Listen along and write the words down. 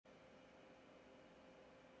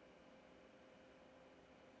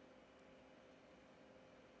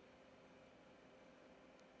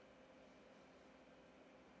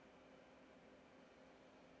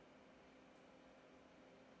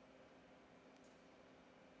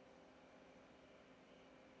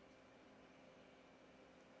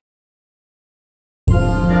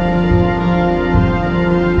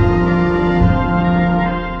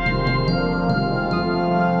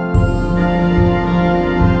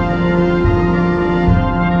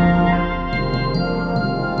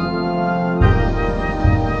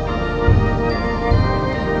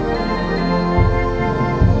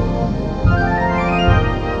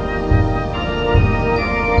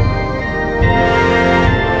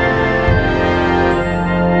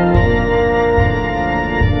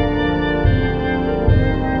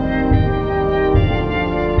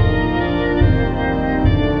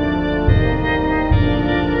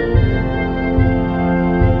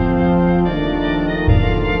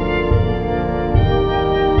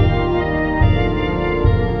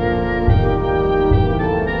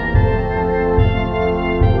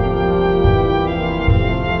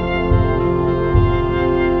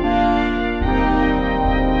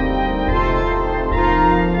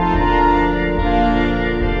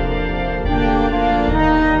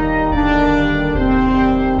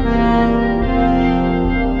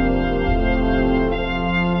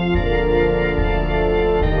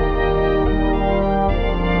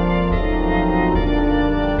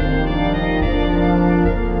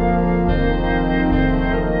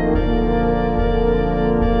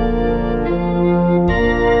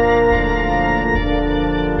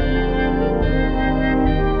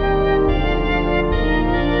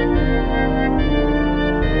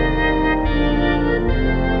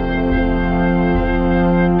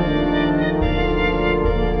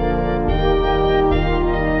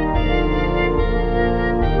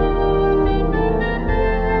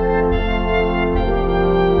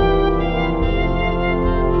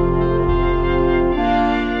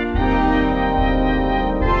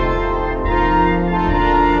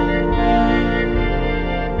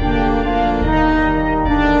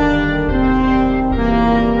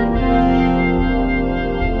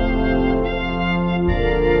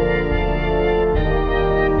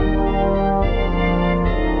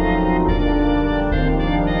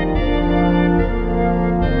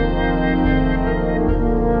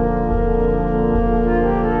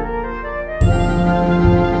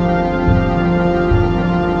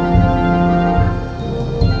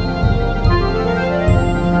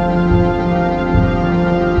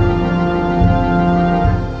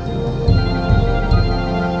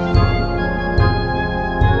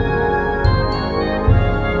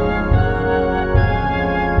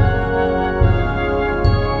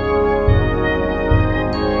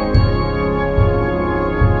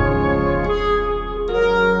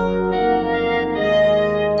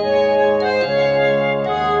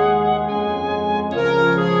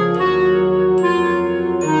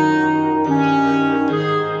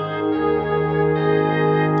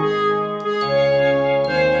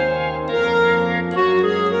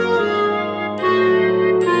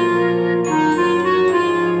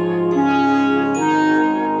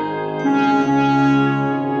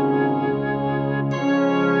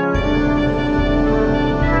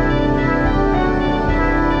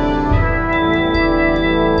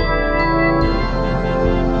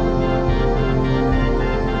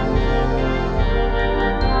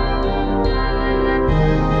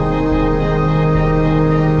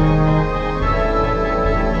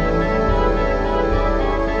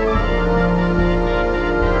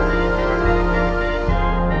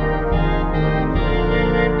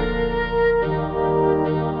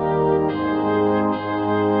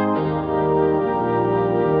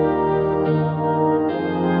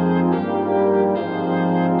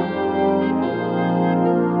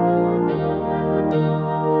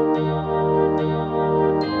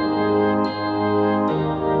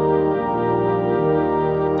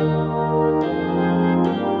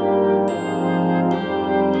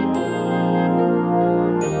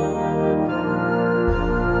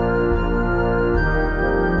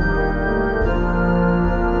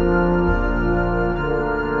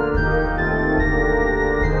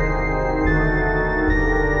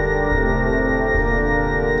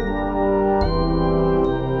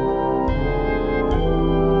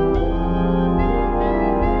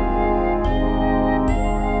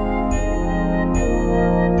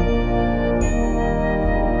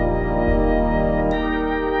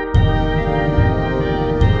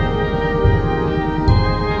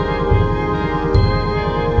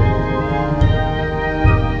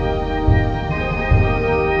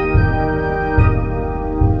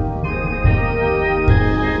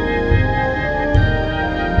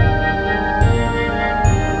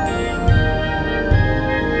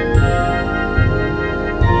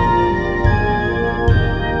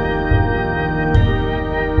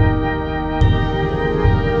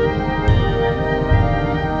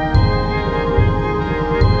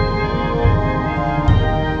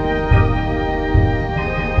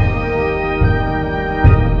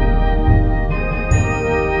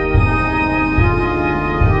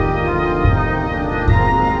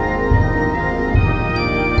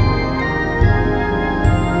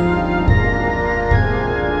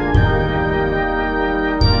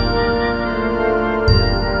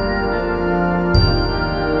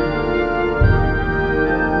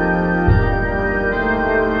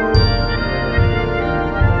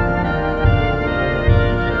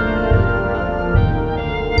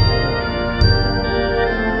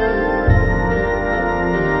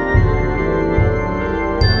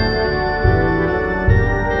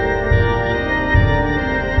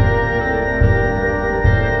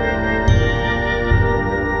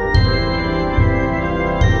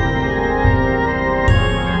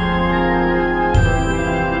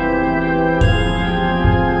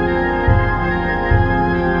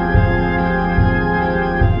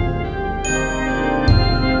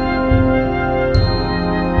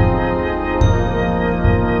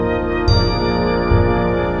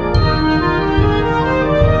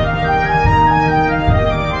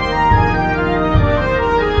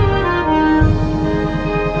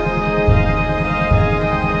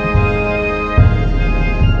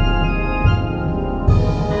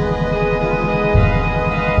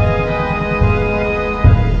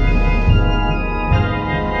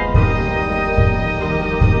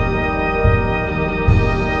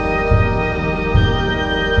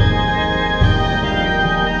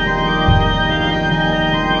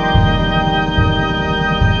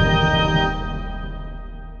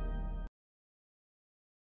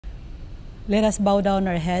Let us bow down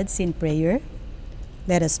our heads in prayer.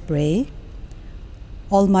 Let us pray.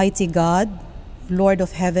 Almighty God, Lord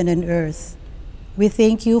of heaven and earth, we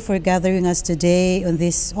thank you for gathering us today on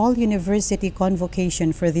this all-university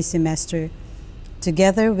convocation for this semester,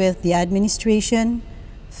 together with the administration,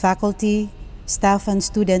 faculty, staff, and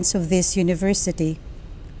students of this university,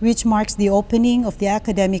 which marks the opening of the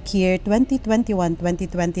academic year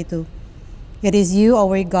 2021-2022. It is you,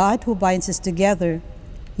 our God, who binds us together,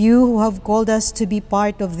 you who have called us to be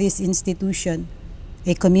part of this institution,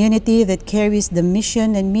 a community that carries the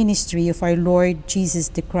mission and ministry of our Lord Jesus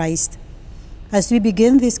the Christ. As we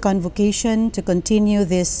begin this convocation to continue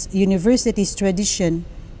this university's tradition,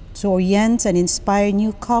 to orient and inspire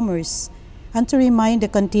newcomers, and to remind the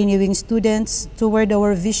continuing students toward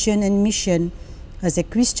our vision and mission as a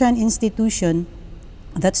Christian institution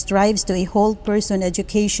that strives to a whole person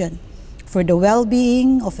education for the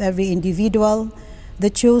well-being of every individual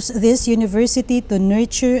that chose this university to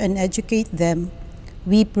nurture and educate them,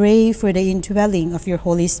 we pray for the indwelling of your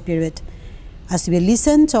Holy Spirit. As we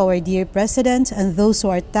listen to our dear President and those who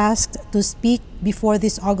are tasked to speak before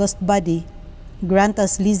this august body, grant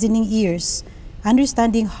us listening ears,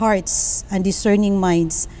 understanding hearts, and discerning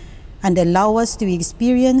minds, and allow us to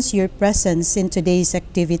experience your presence in today's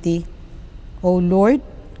activity. O Lord,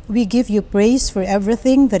 we give you praise for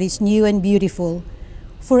everything that is new and beautiful,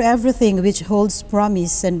 for everything which holds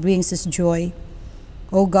promise and brings us joy.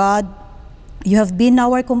 O God, you have been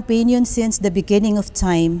our companion since the beginning of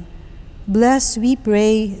time. Bless, we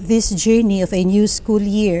pray, this journey of a new school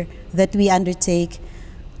year that we undertake.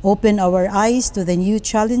 Open our eyes to the new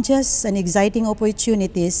challenges and exciting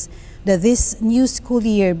opportunities that this new school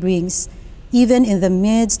year brings, even in the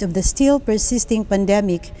midst of the still persisting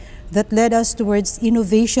pandemic that led us towards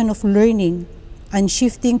innovation of learning and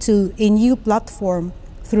shifting to a new platform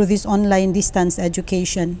through this online distance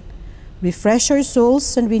education. Refresh our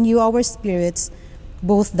souls and renew our spirits,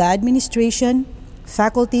 both the administration,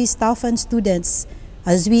 faculty, staff, and students,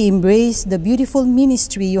 as we embrace the beautiful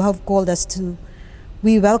ministry you have called us to.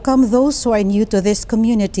 We welcome those who are new to this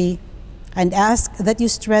community and ask that you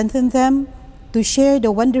strengthen them to share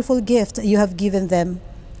the wonderful gift you have given them.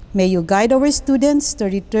 May you guide our students to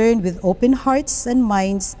return with open hearts and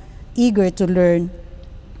minds, eager to learn.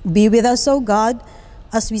 Be with us, O God,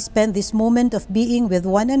 as we spend this moment of being with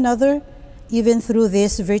one another, even through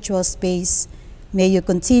this virtual space. May you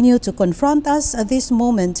continue to confront us at this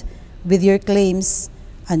moment with your claims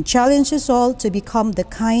and challenge us all to become the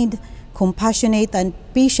kind, compassionate, and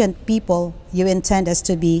patient people you intend us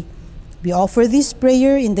to be. We offer this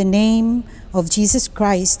prayer in the name of Jesus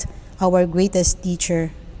Christ, our greatest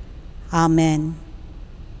teacher. Amen.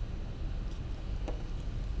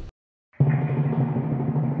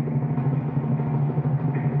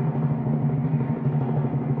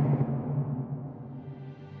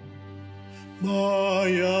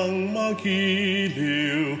 Bayang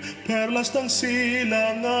magiliw, perlas ng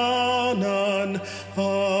silanganan,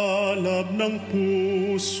 halab ng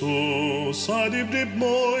puso, sa dibdib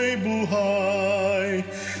mo'y buhay.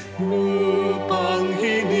 Lupang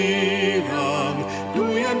hinirang,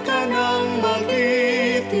 duyan ka ng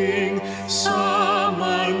magiting, sa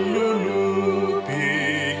manlulupig,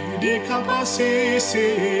 di ka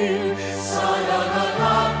pasisil. Sa dagat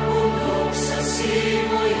at bundok, sa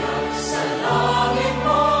simoy at sa langit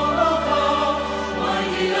mong baka, may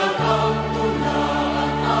ilagang tula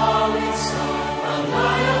at awit sa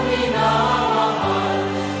panglayang minamahal.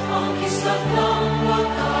 Ang kislap ng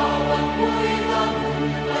watawat mo'y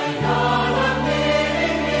tagumpay na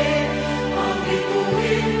nagdiringin, ang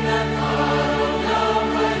bituin at araw na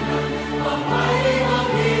kailan pamay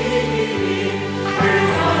maghihiling.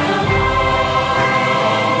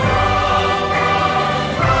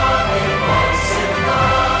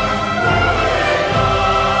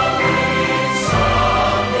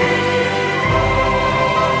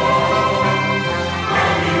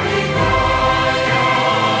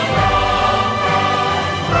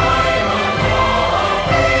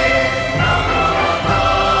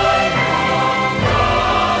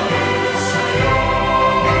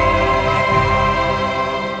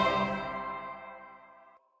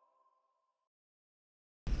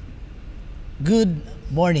 Good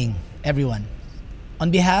morning, everyone. On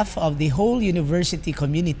behalf of the whole university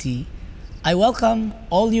community, I welcome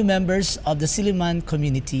all new members of the Silliman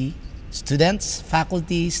community, students,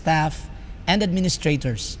 faculty, staff, and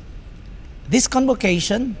administrators. This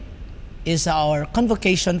convocation is our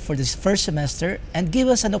convocation for this first semester and give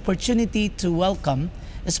us an opportunity to welcome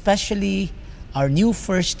especially our new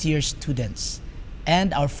first-year students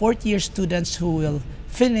and our fourth-year students who will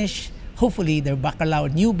finish hopefully their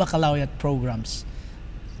new baccalaureate programs.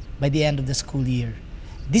 by the end of the school year.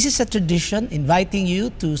 This is a tradition inviting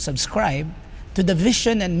you to subscribe to the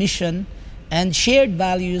vision and mission and shared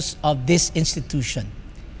values of this institution,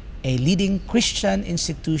 a leading Christian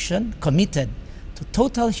institution committed to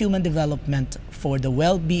total human development for the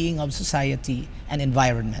well-being of society and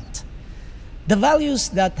environment. The values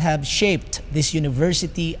that have shaped this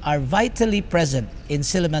university are vitally present in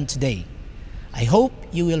Silliman today. I hope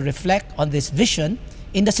you will reflect on this vision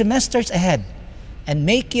in the semesters ahead and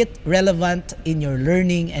make it relevant in your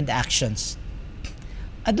learning and actions.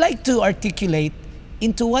 I'd like to articulate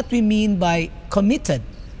into what we mean by committed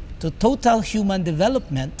to total human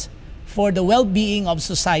development for the well-being of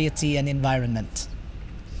society and environment.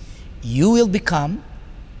 You will become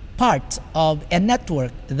part of a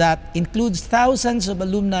network that includes thousands of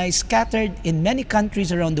alumni scattered in many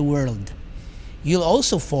countries around the world. You'll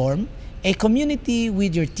also form a community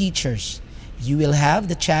with your teachers. You will have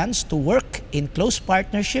the chance to work in close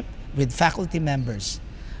partnership with faculty members.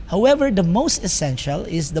 However, the most essential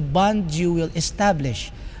is the bond you will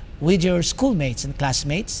establish with your schoolmates and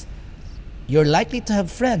classmates. You're likely to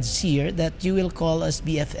have friends here that you will call as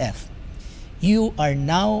BFF. You are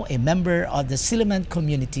now a member of the Silliman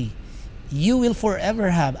community. You will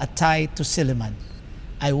forever have a tie to Silliman.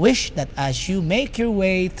 I wish that as you make your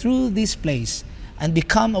way through this place and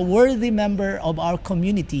become a worthy member of our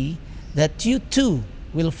community, that you too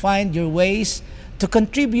will find your ways to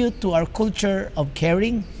contribute to our culture of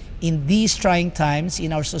caring in these trying times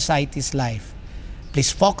in our society's life.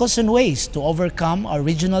 Please focus on ways to overcome our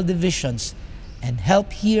regional divisions and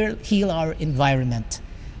help heal our environment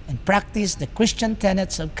and practice the Christian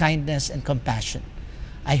tenets of kindness and compassion.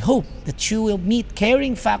 I hope that you will meet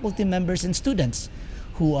caring faculty members and students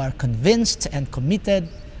who are convinced and committed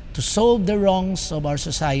to solve the wrongs of our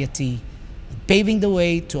society, paving the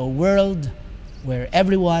way to a world where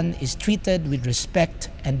everyone is treated with respect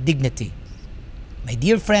and dignity. My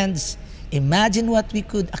dear friends, imagine what we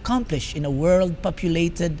could accomplish in a world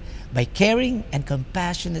populated by caring and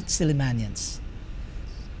compassionate Sillimanians.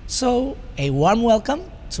 So, a warm welcome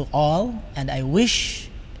to all, and I wish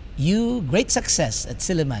you great success at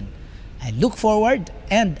Silliman. I look forward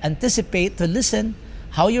and anticipate to listen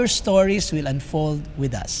how your stories will unfold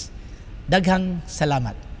with us. Daghang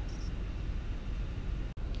salamat.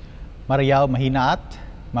 Mariyaw mahinaat,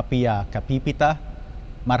 mapiya kapipita,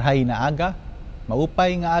 marhay na aga,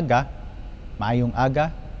 maupay nga aga, maayong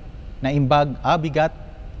aga, naimbag abigat,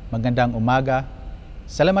 magandang umaga,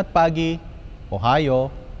 salamat pagi,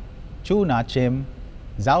 Ohio, Chu Nachim,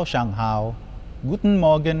 Zhao Shanghao, Guten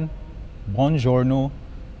Morgen, Buongiorno,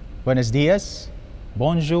 Buenos Dias,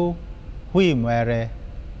 Bonjour, Hui Muere.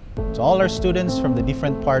 To all our students from the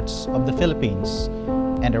different parts of the Philippines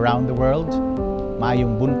and around the world,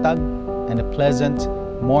 maayong buntag and a pleasant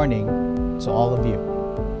morning to all of you.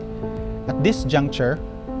 At this juncture,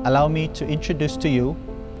 allow me to introduce to you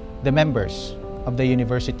the members of the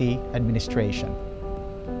university administration.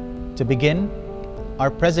 To begin,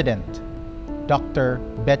 our President, Dr.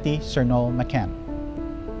 Betty Cernol McCann.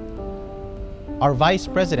 Our Vice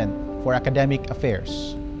President for Academic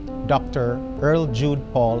Affairs, Dr. Earl Jude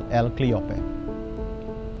Paul L. Cleope.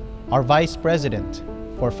 Our Vice President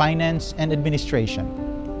for Finance and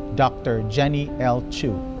Administration, Dr. Jenny L.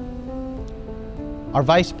 Chu. Our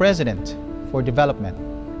Vice President for Development,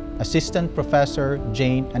 Assistant Professor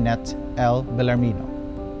Jane Annette L. Bellarmino.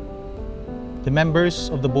 The members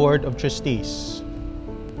of the Board of Trustees,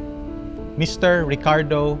 Mr.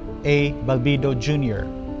 Ricardo A. Balbido Jr.,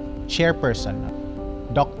 Chairperson,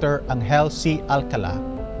 Dr. Angel C. Alcala,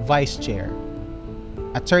 Vice Chair,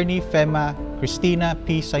 Attorney Fema Cristina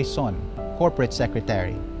P. Saison, Corporate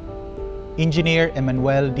Secretary, Engineer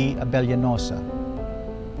Emmanuel D. Abellanosa,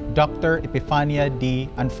 Dr. Epifania D.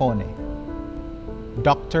 Anfone,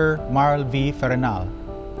 Dr. Marl V. Ferranal,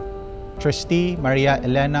 Trustee Maria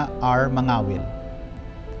Elena R. Mangawil,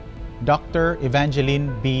 Dr. Evangeline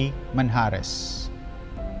B. Manjares,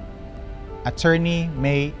 Attorney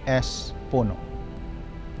May S. Pono,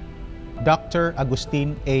 Dr.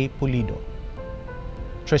 Agustin A. Pulido,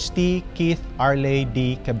 Trustee Keith Arley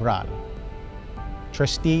D. Cabral,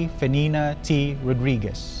 Trustee Fenina T.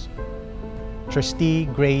 Rodriguez, Trustee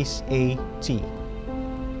Grace A. T.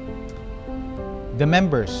 The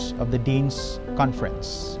members of the Dean's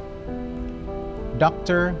Conference,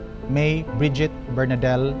 Dr. May Bridget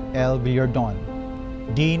Bernadelle L. Villardon,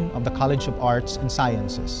 Dean of the College of Arts and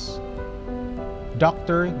Sciences,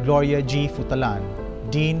 Dr. Gloria G. Futalan,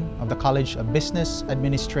 Dean of the College of Business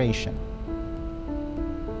Administration,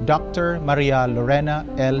 Dr. Maria Lorena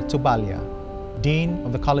L. Tubalia, Dean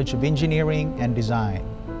of the College of Engineering and Design,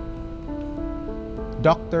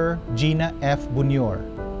 Dr. Gina F. Bunyor,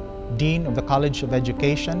 Dean of the College of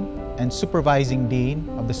Education and Supervising Dean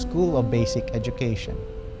of the School of Basic Education.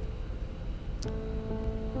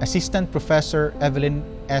 Assistant Professor Evelyn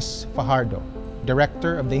S. Fajardo,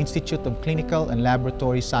 Director of the Institute of Clinical and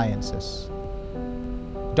Laboratory Sciences.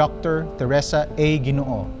 Dr. Teresa A.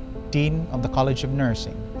 Ginoo, Dean of the College of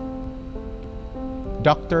Nursing.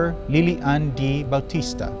 Dr. Lily Ann D.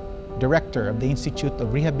 Bautista, Director of the Institute of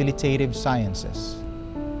Rehabilitative Sciences.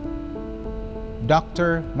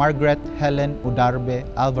 Dr. Margaret Helen Udarbe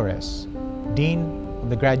Alvarez, Dean of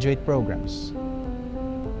the Graduate Programs.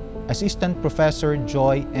 Assistant Professor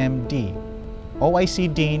Joy M. D.,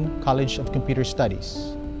 OIC Dean, College of Computer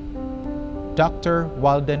Studies. Dr.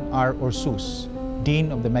 Walden R. Ursus,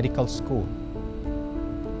 Dean of the Medical School.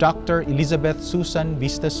 Dr. Elizabeth Susan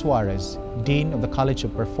Vista Suarez, Dean of the College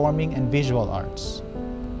of Performing and Visual Arts.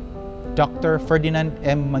 Dr. Ferdinand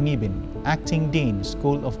M. Mangibin, Acting Dean,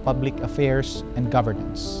 School of Public Affairs and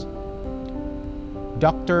Governance.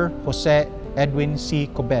 Dr. Jose Edwin C.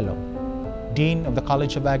 Cobello, Dean of the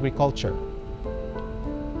College of Agriculture.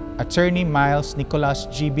 Attorney Miles Nicolas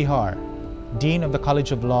G. Bihar, Dean of the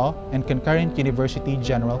College of Law and concurrent University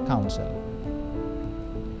General Counsel.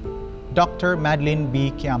 Dr. Madeline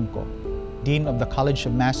B. Kiamco, Dean of the College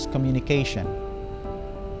of Mass Communication.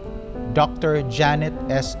 Dr. Janet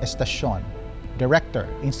S. Estacion, Director,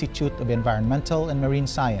 Institute of Environmental and Marine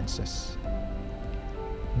Sciences.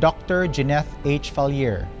 Dr. Jeanette H.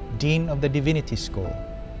 Fallier, Dean of the Divinity School.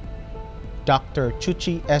 Dr.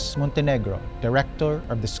 Chuchi S. Montenegro, Director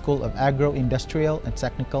of the School of Agro-Industrial and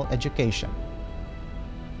Technical Education.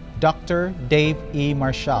 Dr. Dave E.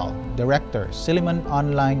 Marshall, Director, Silliman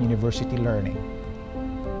Online University Learning.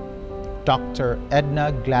 Dr.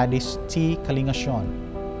 Edna Gladys T. Kalingacion,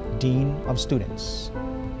 Dean of Students.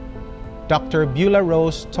 Dr. Beulah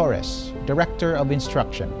Rose Torres, Director of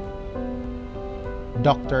Instruction.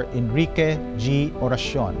 Dr. Enrique G.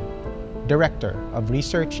 Oracion, Director of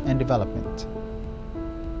Research and Development.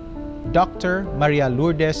 Dr. Maria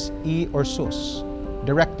Lourdes E. Ursus,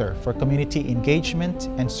 Director for Community Engagement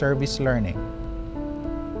and Service Learning.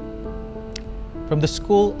 From the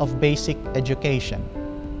School of Basic Education,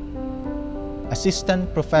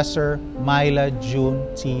 Assistant Professor Myla June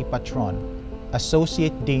T. Patron,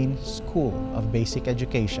 Associate Dean, School of Basic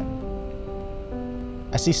Education.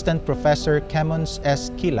 Assistant Professor Kemons S.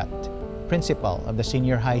 Kilat, Principal of the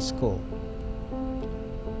Senior High School.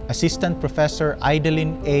 Assistant Professor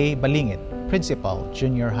Idalyn A. Balingit, Principal,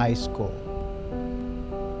 Junior High School.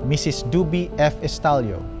 Mrs. Duby F.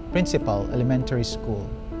 Estalio, Principal, Elementary School.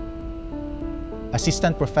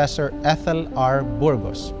 Assistant Professor Ethel R.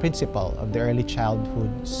 Burgos, Principal of the Early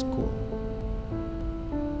Childhood School.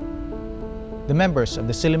 The members of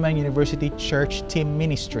the Silliman University Church Team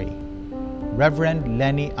Ministry, Reverend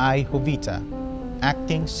Lenny I. Jovita,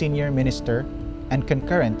 Acting Senior Minister and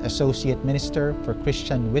Concurrent Associate Minister for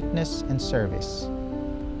Christian Witness and Service.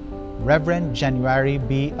 Reverend January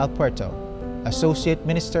B. Alpuerto, Associate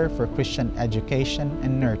Minister for Christian Education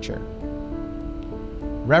and Nurture.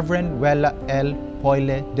 Reverend Wella L.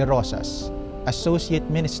 Poyle de Rosas, Associate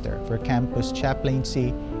Minister for Campus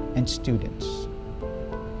Chaplaincy and Students.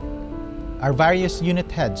 Our various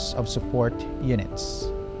unit heads of support units.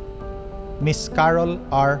 Ms. Carol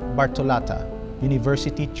R. Bartolata,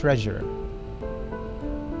 University Treasurer.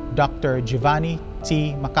 Dr. Giovanni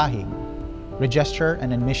T. Makahig, Registrar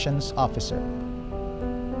and Admissions Officer.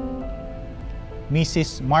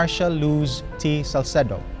 Mrs. Marcia Luz T.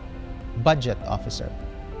 Salcedo, Budget Officer.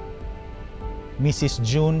 Mrs.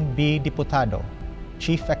 June B. Diputado,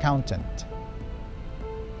 Chief Accountant.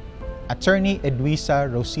 Attorney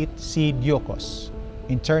Edwisa Rosit C. Diocos,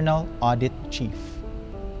 Internal Audit Chief.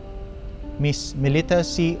 Ms. Melita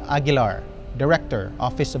C. Aguilar, Director,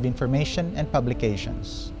 Office of Information and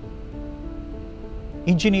Publications.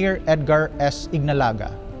 Engineer Edgar S.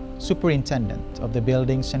 Ignalaga, Superintendent of the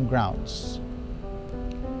Buildings and Grounds.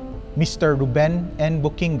 Mr. Ruben N.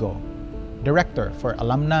 Bukingo, Director for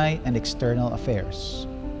Alumni and External Affairs.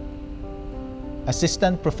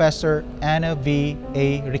 Assistant Professor Anna V.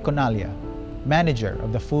 A. Riconalia, Manager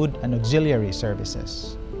of the Food and Auxiliary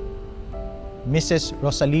Services. Mrs.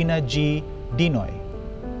 Rosalina G. Dinoy,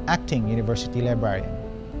 Acting University Librarian.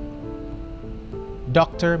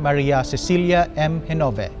 Dr. Maria Cecilia M.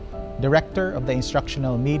 Henove, Director of the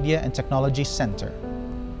Instructional Media and Technology Center.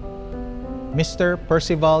 Mr.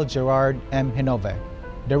 Percival Gerard M. Henove,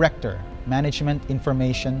 Director, Management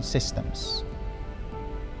Information Systems.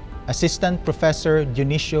 Assistant Professor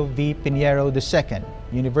Dionisio V. Pinheiro II,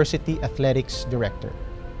 University Athletics Director.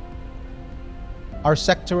 Our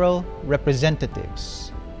sectoral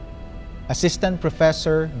representatives. Assistant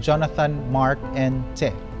Professor Jonathan Mark N.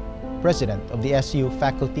 Te, President of the SU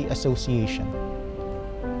Faculty Association.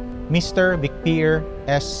 Mr. Vicpierre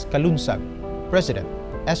S. Kalunsag, President,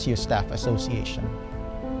 SU Staff Association.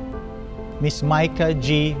 Ms. Micah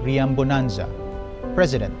G. Riambonanza,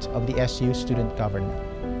 President of the SU Student Government.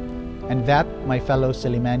 And that, my fellow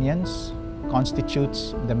Silimanians,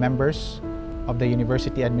 constitutes the members of the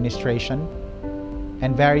University Administration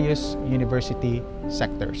and various university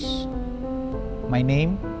sectors. My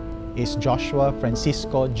name is Joshua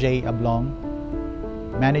Francisco J. Ablong,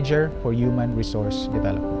 Manager for Human Resource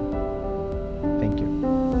Development. Thank you.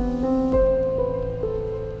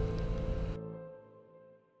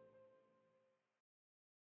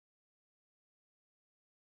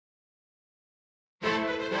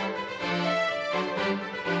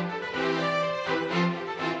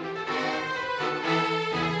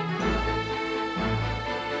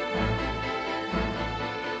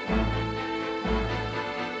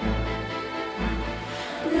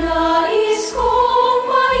 Nais kong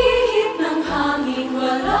maihip ng hangin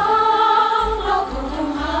walang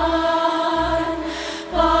pagtutungan.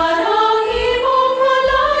 Parang ibong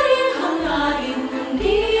wala rin hangarin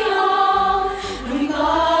kundi ang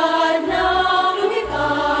lumipad ng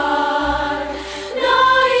lumipad.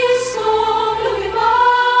 Nais kong lumipad.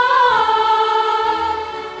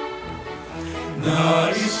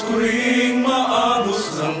 Nais ko ring maagos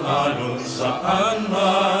ng alon saan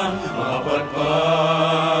man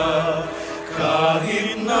mapadpad.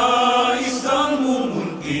 Kahit na isang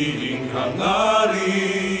mumuntiing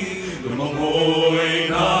hangarin, lumangoy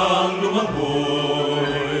ng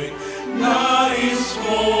lumangoy. Nais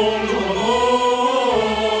kong lumangoy.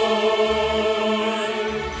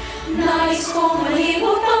 Nais kong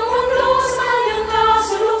malibot ang mundo sa kanyang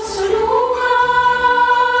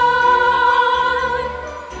kasuluk-sulukan.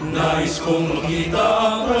 Nais kong makita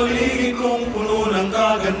ang paligid kong puno ng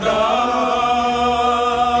kagandahan.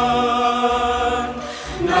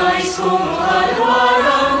 Nais kong makalawar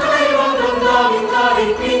ang kakaibang damdamin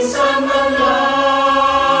kahit minsan man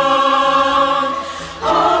lang.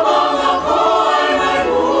 Habang ako ay may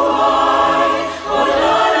buhay,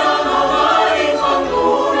 wala nang hangarin pang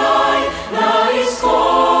tunay. Nais ko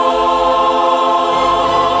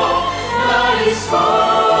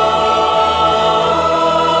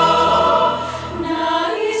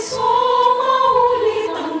Nais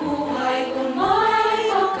maulit ang buhay kung may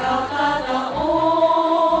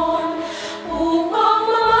pagkakataon, upang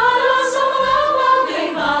mamalas sa mga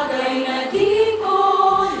bagay-bagay na di ko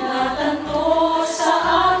natanto sa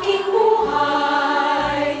aking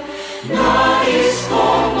buhay. Nais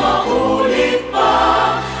kong maulit pa,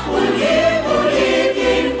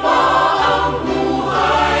 ulit-ulitin pa ang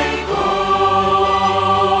buhay ko.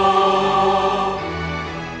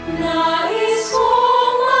 Nais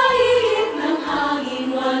kong maihip ng hangin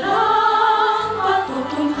walang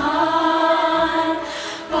patutungan.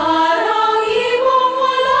 Parang ibong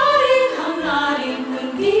wala rin hangarin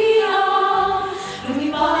kundi ang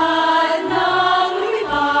lumipad ng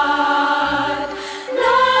lumipad.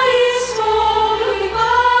 Nais kong lumipad.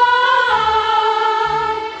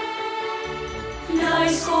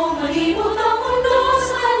 Nais kong malibot ang mundo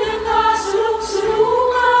sa kanyang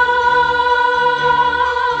kasuluk-sulukan.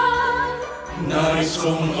 Nais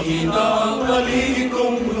kong makita ang paligid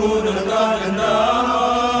kong puno ng kagandahan.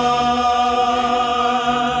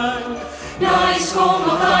 Nais kong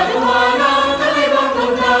makalawa ng kakaibang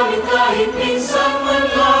damdamin kahit minsan man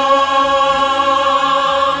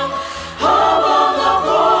lang. Habang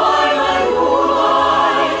ako ay may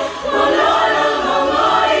buhay, wala nang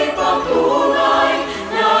hangarin pang tunay.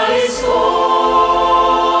 Nais kong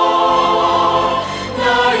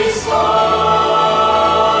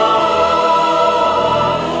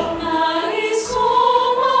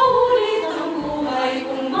maulit ang buhay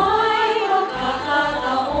kung may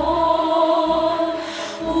pagkakataon,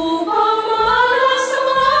 upang mamalas sa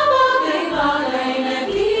mga bagay-bagay na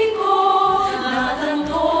di ko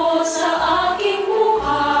natanto sa aking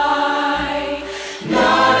buhay.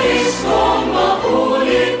 Nais kong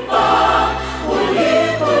maulit pa,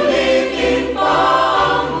 ulit-ulitin pa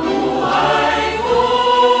ang buhay ko.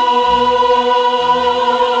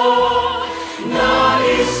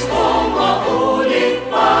 Nais kong maulit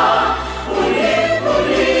pa,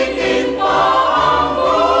 ulit-ulitin pa ang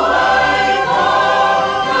buhay ko.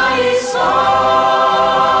 Nais ko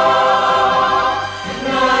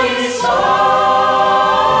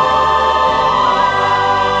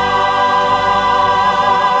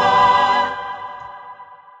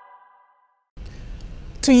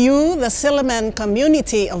To you, the Silliman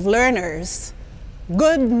community of learners,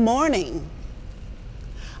 good morning.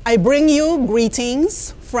 I bring you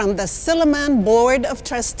greetings from the Silliman Board of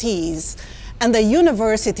Trustees and the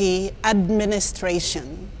university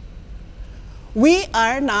administration. We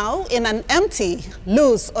are now in an empty,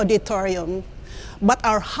 loose auditorium, but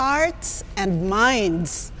our hearts and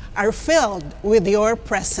minds are filled with your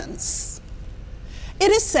presence.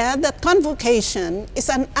 It is said that Convocation is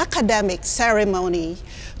an academic ceremony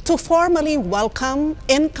to formally welcome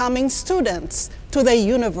incoming students to the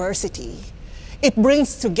university. It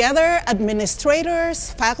brings together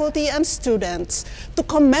administrators, faculty, and students to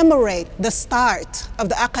commemorate the start of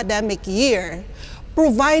the academic year,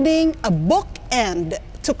 providing a bookend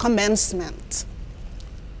to commencement.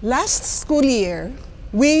 Last school year,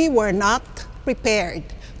 we were not prepared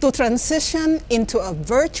to transition into a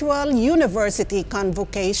virtual university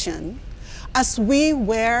convocation as we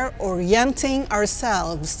were orienting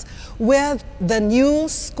ourselves with the new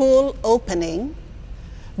school opening,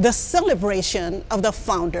 the celebration of the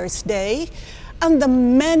Founders' Day, and the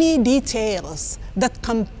many details that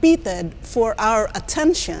competed for our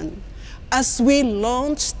attention as we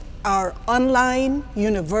launched our online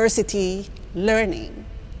university learning.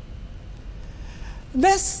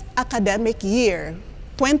 This academic year,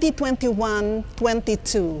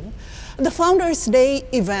 2021-22, the Founders' Day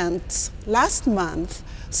event last month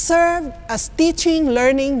served as teaching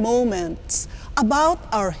learning moments about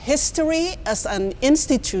our history as an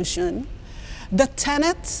institution, the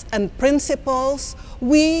tenets and principles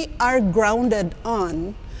we are grounded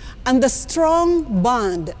on, and the strong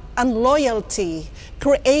bond and loyalty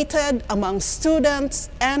created among students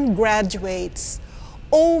and graduates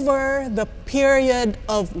over the period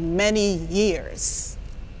of many years.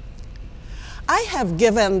 I have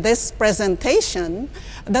given this presentation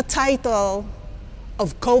the title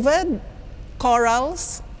of COVID,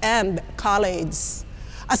 Corals, and College,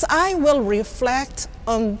 as I will reflect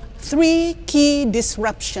on three key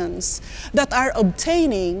disruptions that are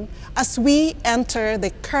obtaining as we enter the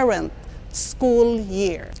current school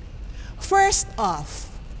year. First off,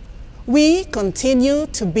 we continue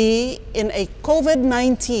to be in a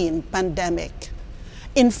COVID-19 pandemic.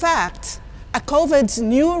 In fact, COVID's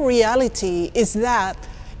new reality is that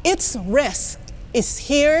its risk is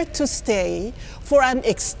here to stay for an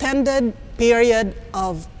extended period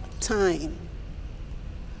of time.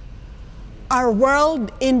 Our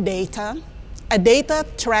World in Data, a data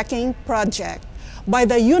tracking project by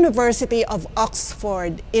the University of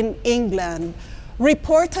Oxford in England,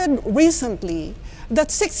 reported recently that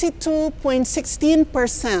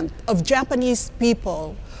 62.16% of Japanese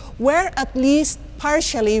people were at least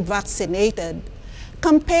partially vaccinated,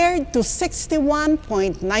 compared to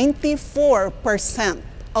 61.94%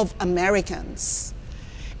 of Americans.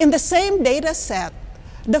 In the same data set,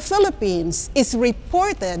 the Philippines is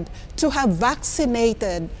reported to have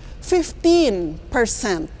vaccinated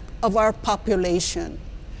 15% of our population,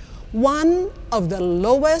 one of the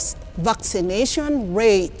lowest vaccination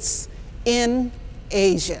rates in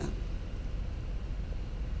Asia.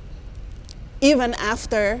 Even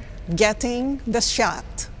after getting the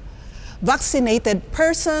shot, vaccinated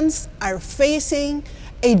persons are facing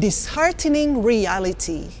a disheartening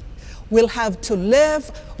reality. We'll have to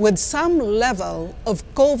live with some level of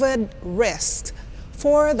COVID risk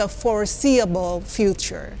for the foreseeable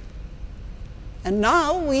future. And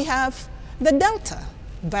now we have the Delta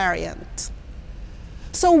variant.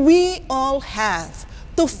 So we all have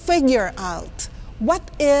to figure out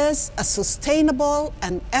what is a sustainable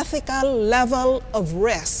and ethical level of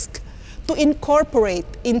risk to incorporate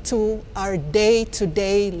into our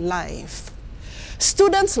day-to-day life.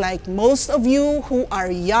 Students, like most of you who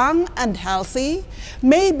are young and healthy,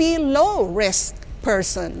 may be low-risk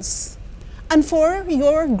persons. And for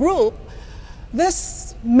your group,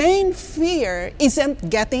 this main fear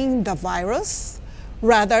isn't getting the virus.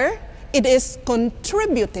 Rather, it is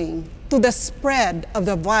contributing to the spread of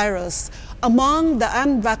the virus among the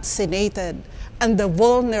unvaccinated and the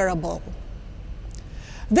vulnerable.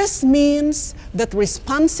 This means that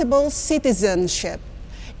responsible citizenship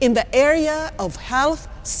in the area of health,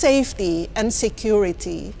 safety, and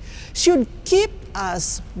security should keep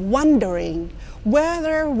us wondering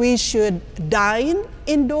whether we should dine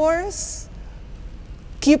indoors,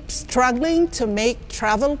 keep struggling to make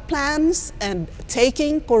travel plans and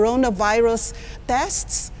taking coronavirus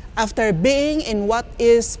tests after being in what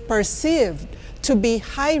is perceived to be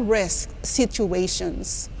high-risk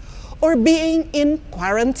situations, or being in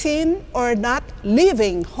quarantine or not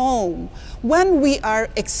leaving home when we are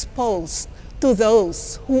exposed to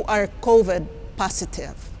those who are COVID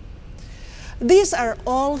positive. These are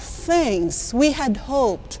all things we had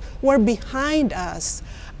hoped were behind us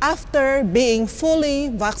after being fully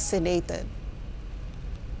vaccinated.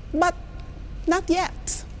 But not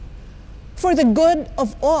yet. For the good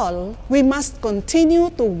of all, we must continue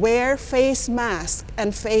to wear face mask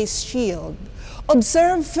and face shield,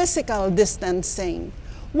 observe physical distancing,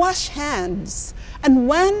 wash hands, and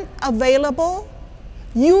when available,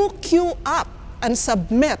 you queue up and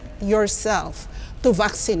submit yourself to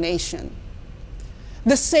vaccination.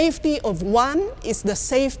 The safety of one is the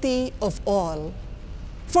safety of all.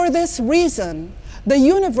 For this reason, the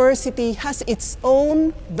university has its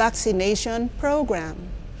own vaccination program.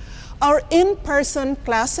 Our in-person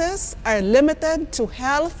classes are limited to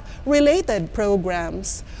health-related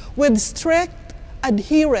programs with strict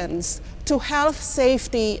adherence to health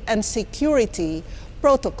safety and security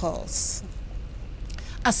protocols.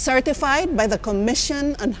 As certified by the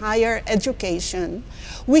Commission on Higher Education,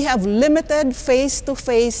 we have limited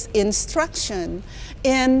face-to-face instruction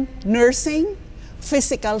in nursing,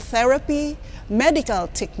 physical therapy, medical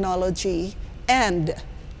technology, and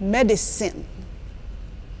medicine.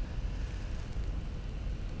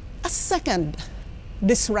 A second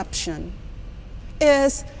disruption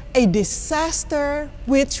is a disaster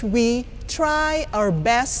which we try our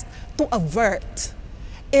best to avert,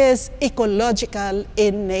 is ecological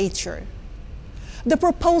in nature. The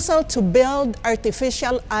proposal to build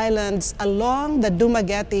artificial islands along the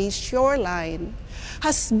Dumaguete shoreline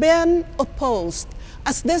has been opposed,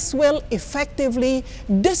 as this will effectively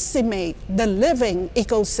decimate the living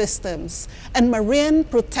ecosystems and marine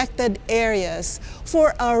protected areas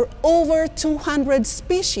for our over 200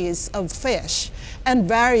 species of fish and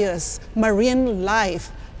various marine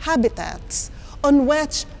life habitats on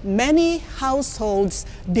which many households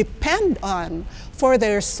depend on for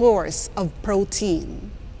their source of protein.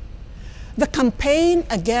 The campaign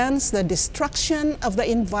against the destruction of the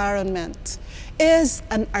environment is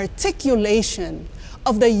an articulation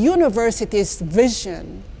of the university's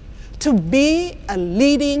vision to be a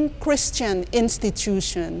leading Christian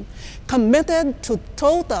institution committed to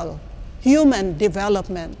total human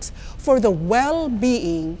development for the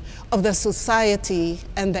well-being of the society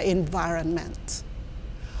and the environment.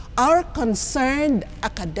 Our concerned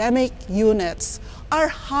academic units are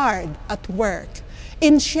hard at work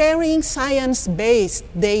in sharing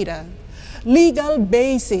science-based data, legal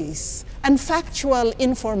bases, and factual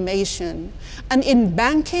information, and in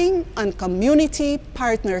banking on community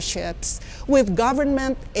partnerships with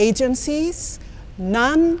government agencies,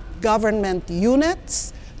 non-government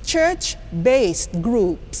units, church-based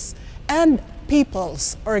groups, and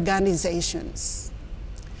people's organizations.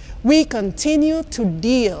 We continue to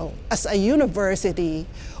deal as a university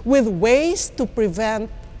with ways to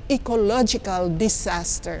prevent ecological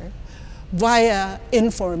disaster via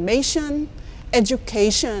information,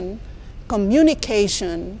 education,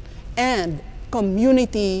 communication, and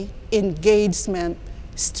community engagement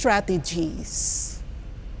strategies.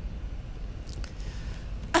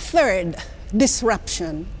 A third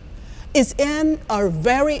disruption is in our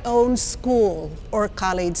very own school or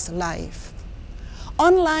college life.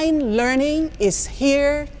 Online learning is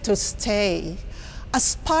here to stay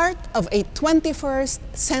as part of a 21st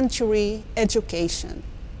century education.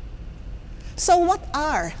 So what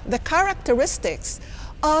are the characteristics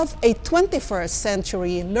of a 21st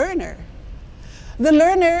century learner? The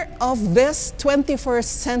learner of this 21st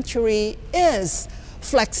century is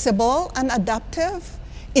flexible and adaptive,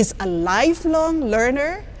 is a lifelong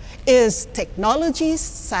learner, is technology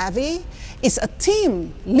savvy, is a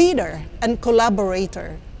team leader and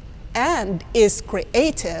collaborator, and is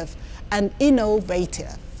creative and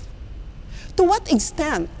innovative. To what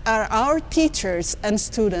extent are our teachers and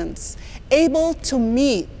students able to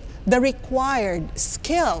meet the required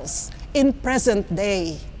skills in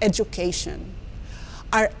present-day education?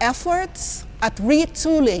 Our efforts at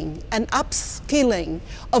retooling and upskilling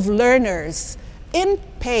of learners in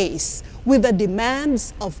pace with the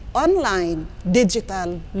demands of online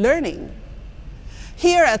digital learning.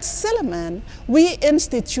 Here at Silliman, we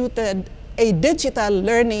instituted a digital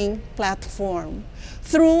learning platform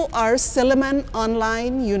through our Silliman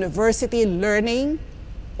Online University Learning,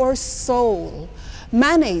 or SOUL,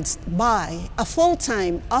 managed by a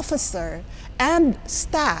full-time officer and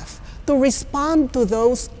staff to respond to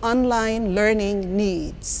those online learning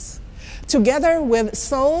needs. Together with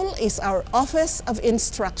SOUL is our Office of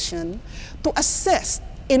Instruction to assist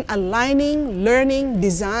in aligning learning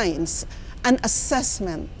designs and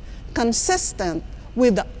assessment consistent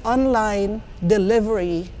with the online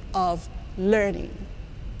delivery of learning.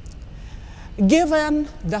 Given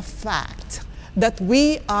the fact that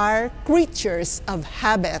we are creatures of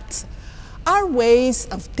habit, our ways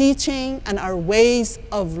of teaching and our ways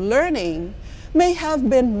of learning may have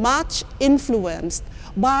been much influenced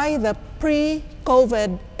by the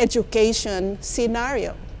pre-COVID education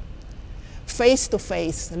scenario.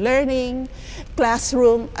 face-to-face learning,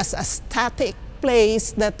 classroom as a static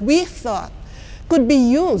place that we thought could be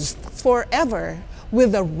used forever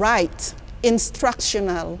with the right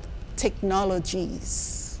instructional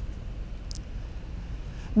technologies.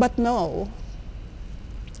 But no,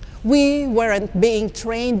 we weren't being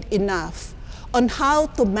trained enough on how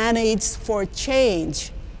to manage for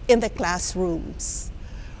change in the classrooms.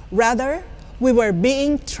 Rather, we were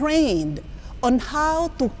being trained on how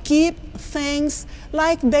to keep things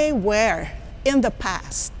like they were in the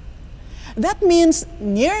past. That means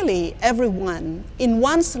nearly everyone in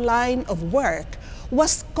one's line of work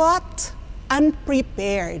was caught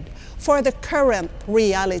unprepared for the current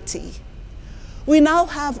reality. We now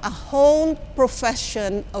have a whole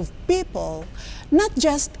profession of people, not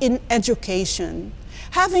just in education,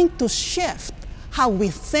 having to shift how we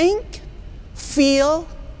think, feel,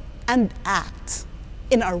 and act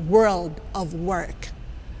in our world of work.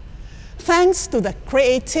 Thanks to the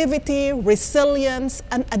creativity, resilience,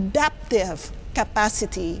 and adaptive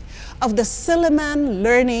capacity of the Silliman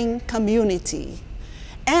learning community,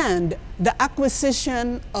 and the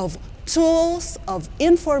acquisition of tools of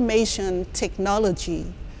information technology,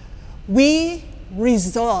 we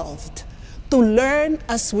resolved to learn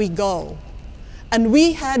as we go, and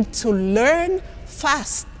we had to learn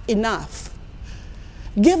fast enough.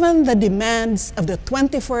 Given the demands of the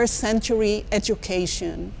 21st century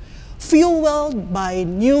education, fueled by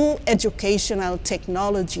new educational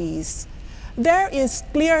technologies, there is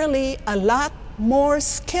clearly a lot more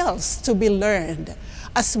skills to be learned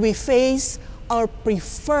as we face our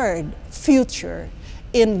preferred future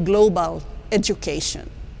in global education.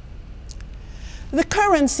 The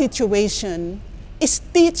current situation is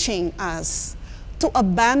teaching us to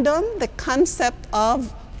abandon the concept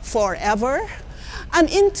of forever and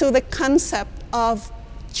into the concept of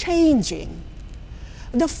changing.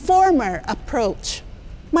 The former approach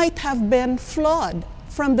might have been flawed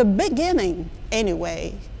from the beginning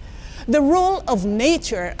anyway. The rule of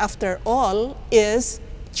nature, after all, is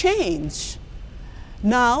change.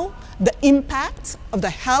 Now, the impact of the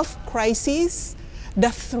health crisis,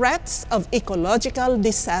 the threats of ecological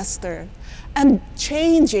disaster, and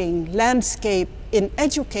changing landscape in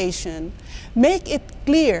education make it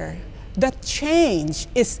clear that change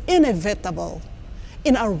is inevitable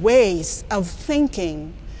in our ways of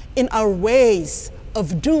thinking, in our ways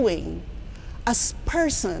of doing, as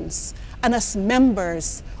persons and as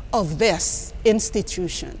members of this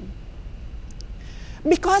institution.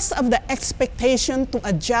 Because of the expectation to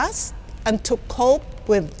adjust and to cope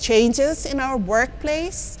with changes in our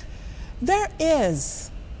workplace, there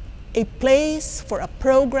is a place for a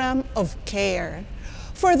program of care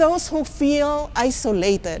for those who feel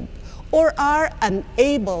isolated or are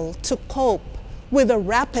unable to cope with the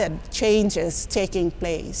rapid changes taking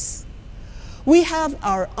place. We have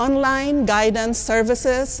our online guidance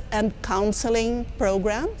services and counseling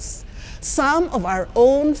programs. Some of our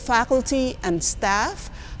own faculty and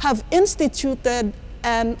staff have instituted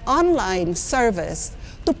an online service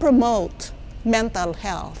to promote mental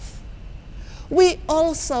health. We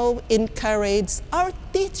also encourage our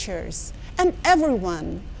teachers and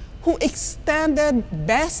everyone who extended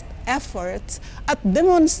best efforts at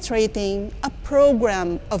demonstrating a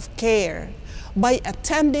program of care by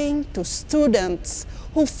attending to students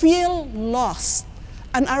who feel lost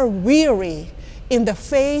and are weary in the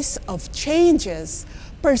face of changes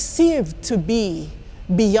perceived to be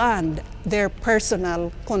beyond their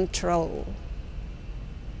personal control.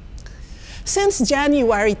 Since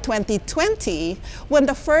January 2020, when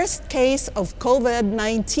the first case of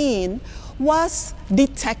COVID-19 was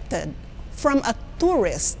detected from a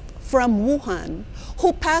tourist from Wuhan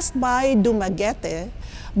who passed by Dumaguete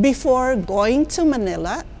before going to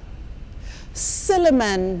Manila,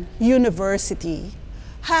 Silliman University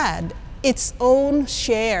had its own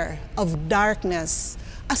share of darkness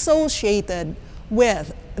associated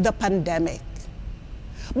with the pandemic.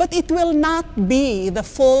 But it will not be the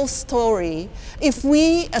full story if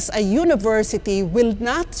we as a university will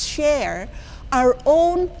not share our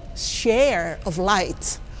own share of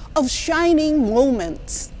light, of shining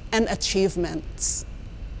moments and achievements.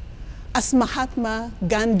 As Mahatma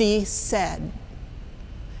Gandhi said,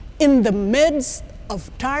 in the midst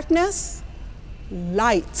of darkness,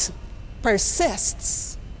 light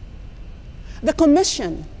persists. The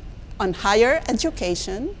Commission on Higher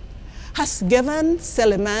Education has given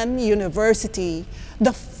Silliman University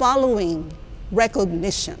the following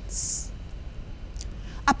recognitions: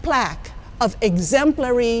 a plaque of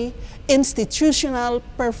exemplary institutional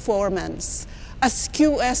performance as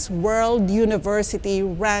QS World University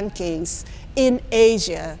Rankings in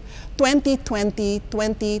Asia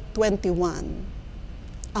 2020-2021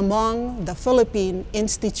 among the Philippine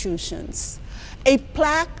institutions, a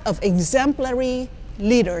plaque of exemplary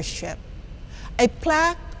leadership, a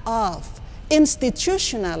plaque of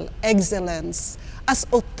institutional excellence as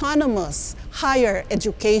autonomous higher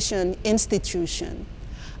education institution,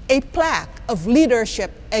 a plaque of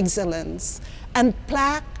leadership excellence, and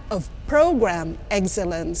plaque of program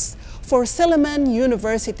excellence for Silliman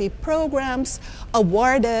University programs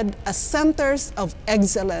awarded as centers of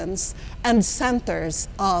excellence and centers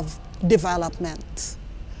of development.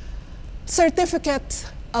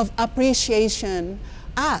 Certificate of appreciation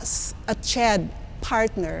as a CHED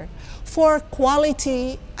partner for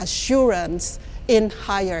quality assurance in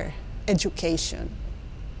higher education.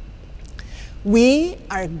 We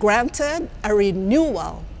are granted a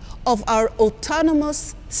renewal of our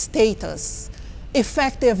autonomous status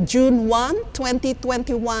effective June 1,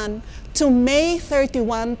 2021 to May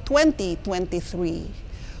 31, 2023.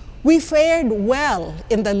 We fared well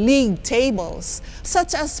in the league tables,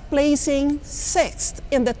 such as placing 6th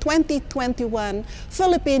in the 2021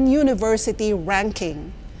 Philippine University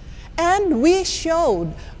ranking. And we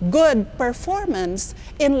showed good performance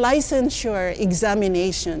in licensure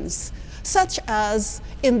examinations, such as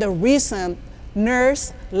in the recent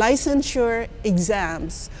nurse licensure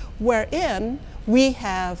exams, wherein we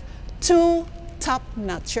have 2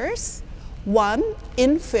 top-notchers, one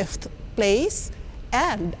in 5th place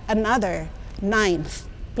and another 9th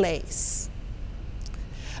place.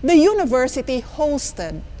 The university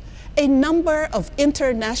hosted a number of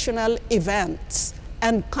international events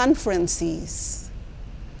and conferences.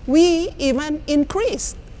 We even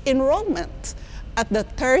increased enrollment at the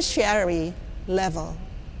tertiary level.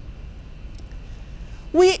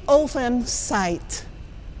 We often cite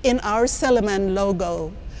in our Silliman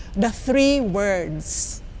logo the 3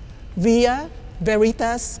 words, Via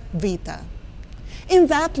Veritas Vita. In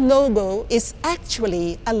that logo is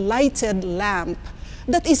actually a lighted lamp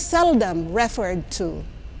that is seldom referred to.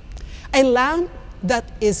 A lamp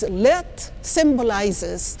that is lit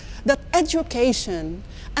symbolizes that education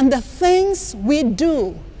and the things we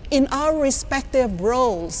do in our respective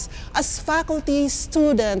roles as faculty,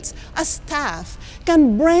 students, as staff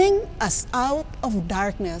can bring us out of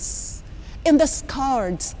darkness, in the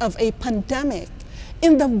scars of a pandemic,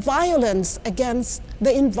 in the violence against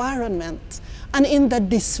the environment, and in the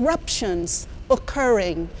disruptions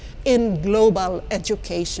occurring in global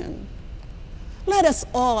education. Let us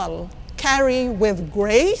all carry with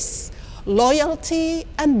grace, loyalty,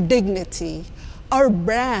 and dignity our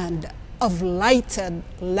brand of lighted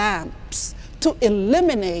lamps to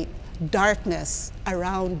eliminate darkness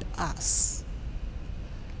around us.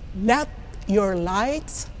 Let your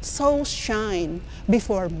lights so shine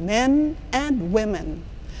before men and women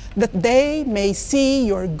that they may see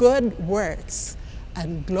your good works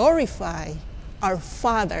and glorify our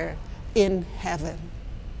Father in heaven.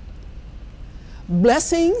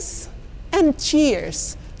 Blessings and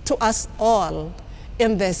cheers to us all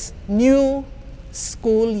in this new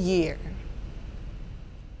school year.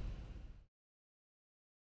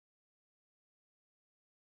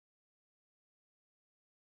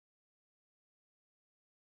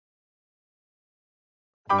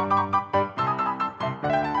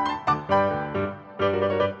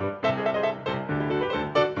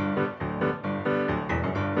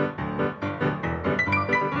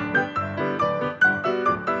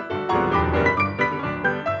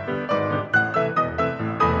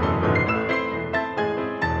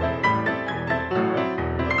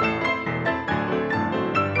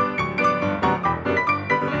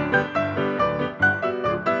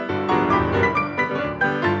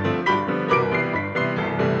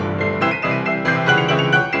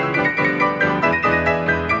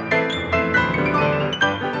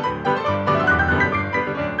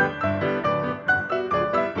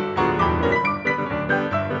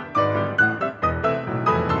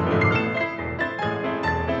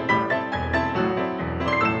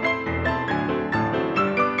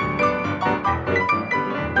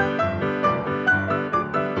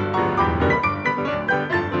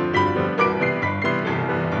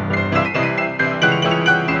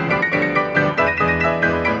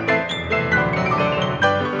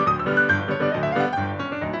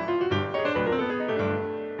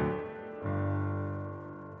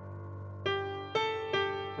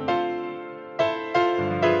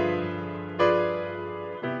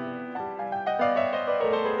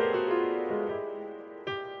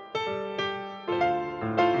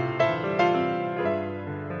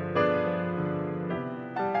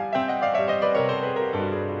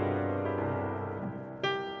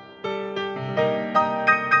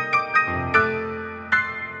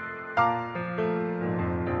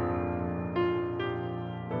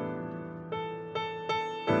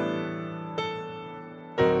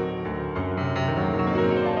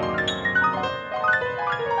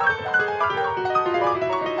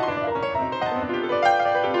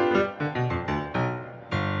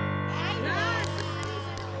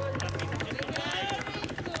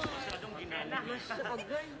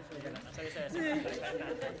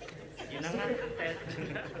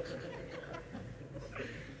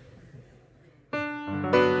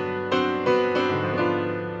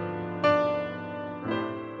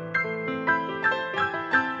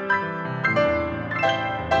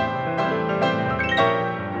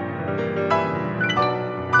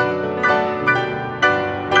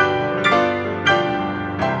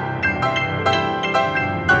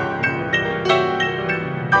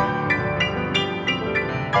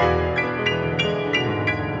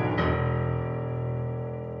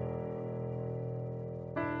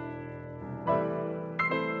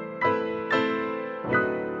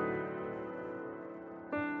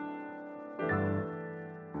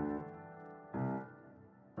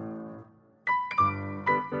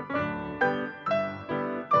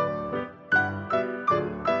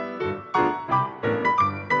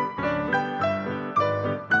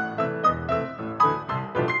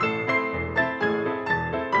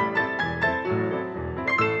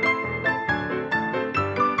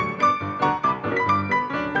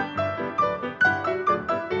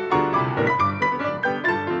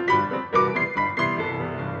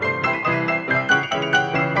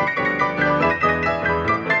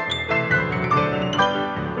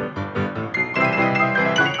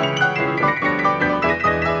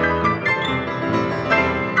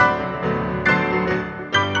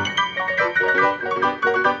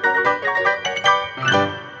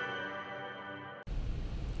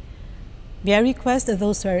 May I request that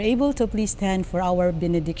those who are able to please stand for our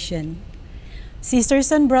benediction.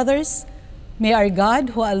 Sisters and brothers, may our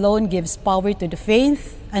God, who alone gives power to the faint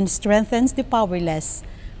and strengthens the powerless,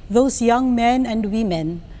 those young men and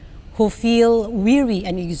women who feel weary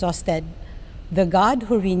and exhausted, the God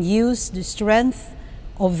who renews the strength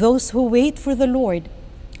of those who wait for the Lord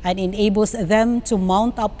and enables them to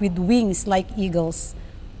mount up with wings like eagles,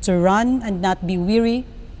 to run and not be weary,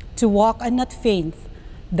 to walk and not faint,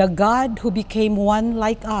 the God who became one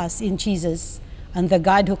like us in Jesus, and the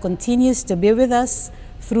God who continues to be with us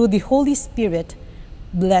through the Holy Spirit,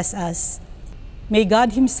 bless us. May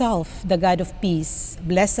God himself, the God of peace,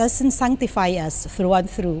 bless us and sanctify us through and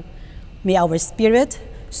through. May our spirit,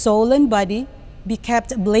 soul, and body be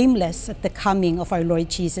kept blameless at the coming of our Lord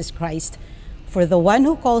Jesus Christ. For the one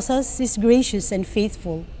who calls us is gracious and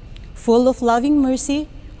faithful, full of loving mercy,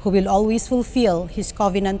 who will always fulfill his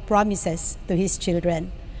covenant promises to his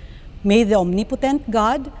children. May the omnipotent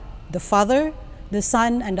God, the Father, the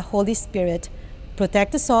Son, and the Holy Spirit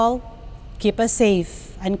protect us all, keep us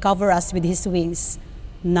safe, and cover us with his wings,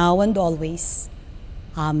 now and always.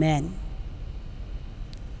 Amen.